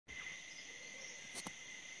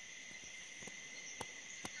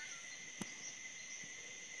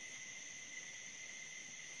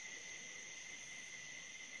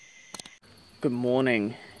Good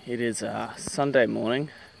morning. It is a Sunday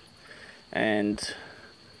morning, and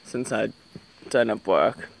since I don't have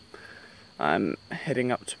work, I'm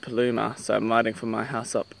heading up to Paluma. So I'm riding from my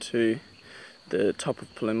house up to the top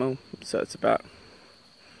of Paluma, so it's about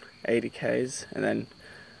 80 k's, and then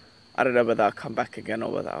I don't know whether I'll come back again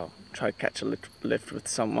or whether I'll try to catch a lift with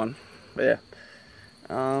someone. But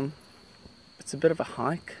yeah, it's a bit of a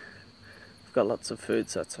hike. I've got lots of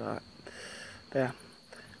food, so that's alright. But yeah,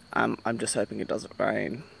 I'm just hoping it doesn't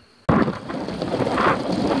rain.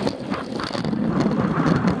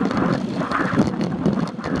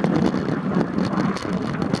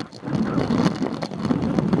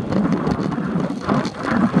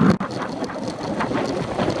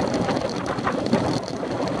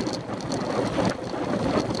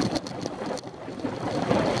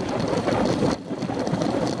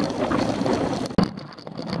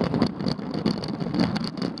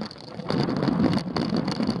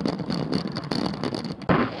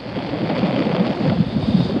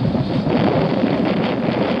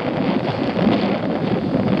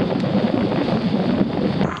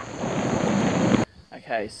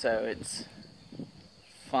 Okay, so it's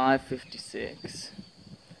 5:56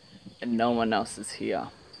 and no one else is here.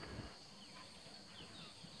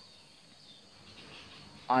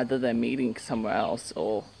 Either they're meeting somewhere else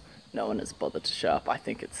or no one has bothered to show up. I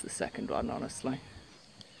think it's the second one, honestly.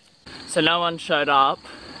 So no one showed up,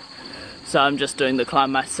 so I'm just doing the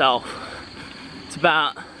climb myself. It's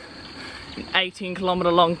about an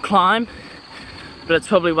 18-kilometer long climb, but it's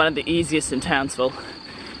probably one of the easiest in Townsville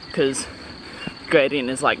because gradient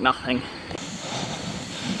is like nothing.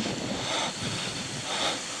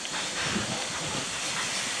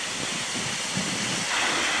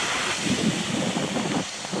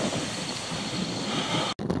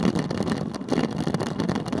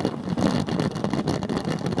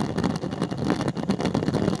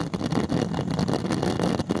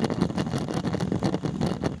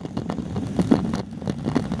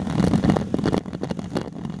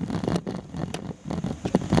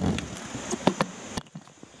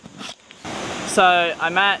 So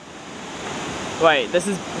I'm at, this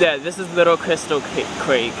is Little Crystal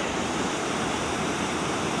Creek.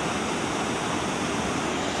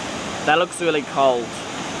 That looks really cold.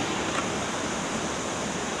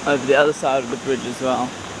 Over the other side of the bridge as well,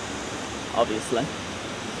 obviously.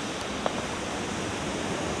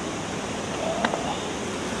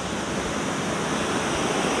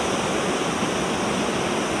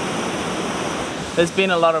 There's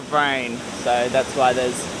been a lot of rain, so that's why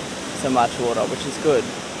there's so much water, which is good.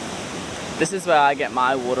 This is where I get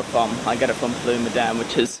my water from. I get it from Paluma Dam,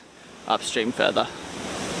 which is upstream further.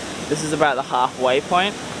 This is about the halfway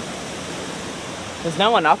point. There's no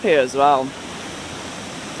one up here as well.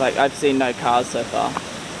 Like, I've seen no cars so far.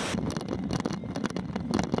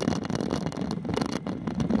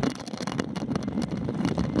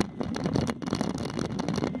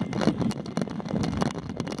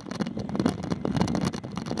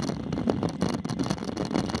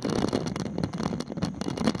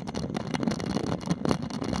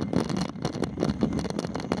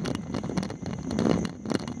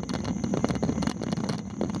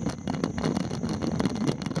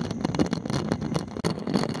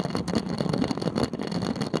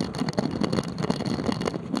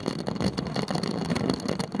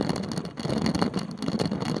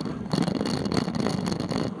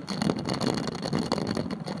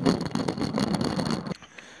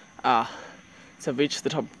 So I've reached the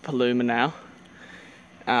top of Paluma now.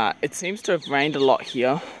 It seems to have rained a lot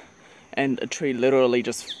here, and a tree literally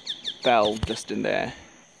just fell just in there.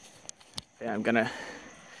 Yeah, I'm gonna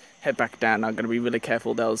head back down. I'm gonna be really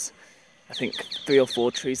careful. There was, I think, 3 or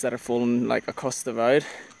 4 trees that have fallen like across the road,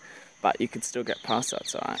 but you could still get past that,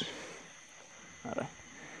 it's alright.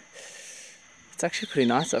 It's actually pretty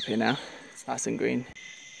nice up here now. It's nice and green.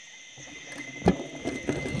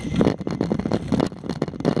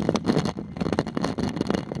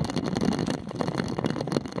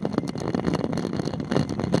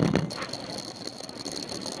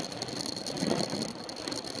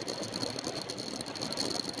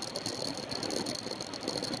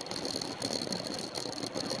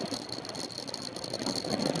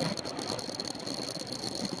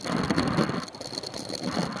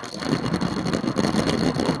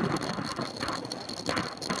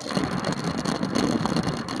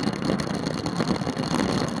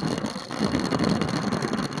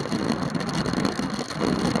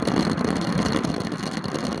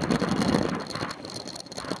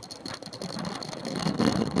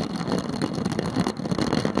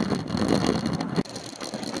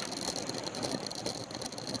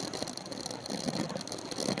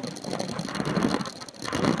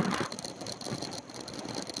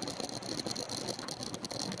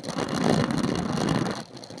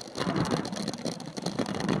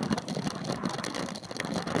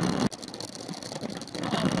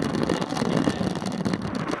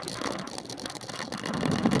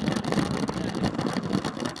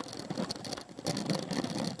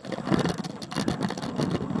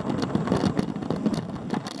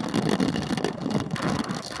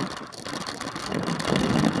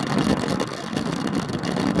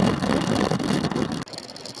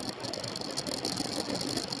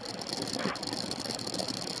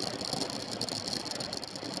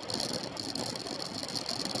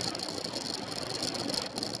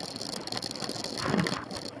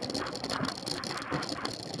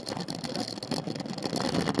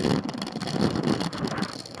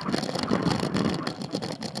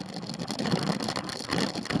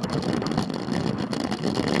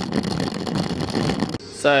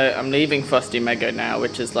 So I'm leaving Frosty Mango now,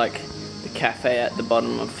 which is like the cafe at the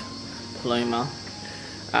bottom of Paluma.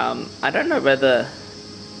 I don't know whether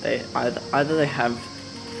they either they have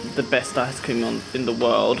the best ice cream in the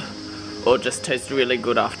world or just tastes really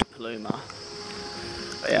good after Paluma.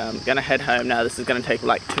 But yeah, I'm gonna head home now. This is gonna take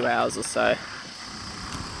like 2 hours or so.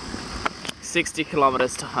 60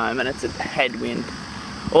 kilometers to home, and it's a headwind.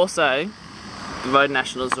 Also, the Road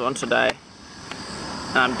Nationals are on today,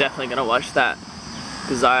 and I'm definitely gonna watch that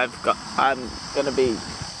because I'm gonna be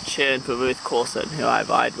cheering for Ruth Corson, who I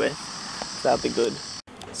vied with. So that'll be good.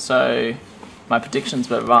 So my predictions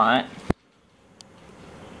were right.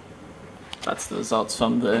 That's the results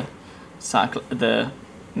from the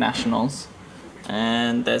Nationals,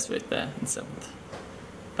 and there's Ruth there in 7th.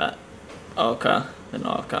 But Orca, then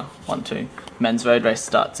Orca, 1-2. Men's road race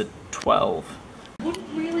starts at 12.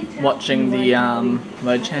 Watching the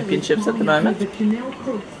road championships at the moment.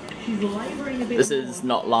 This is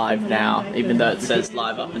not live now, even though it says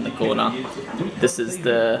live up in the corner. This is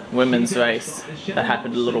the women's race that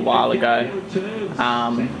happened a little while ago.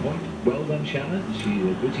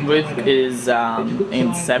 Ruth is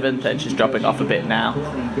in 7th and she's dropping off a bit now.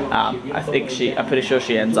 I'm pretty sure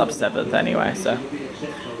she ends up 7th anyway, so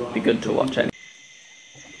it'd be good to watch anyway.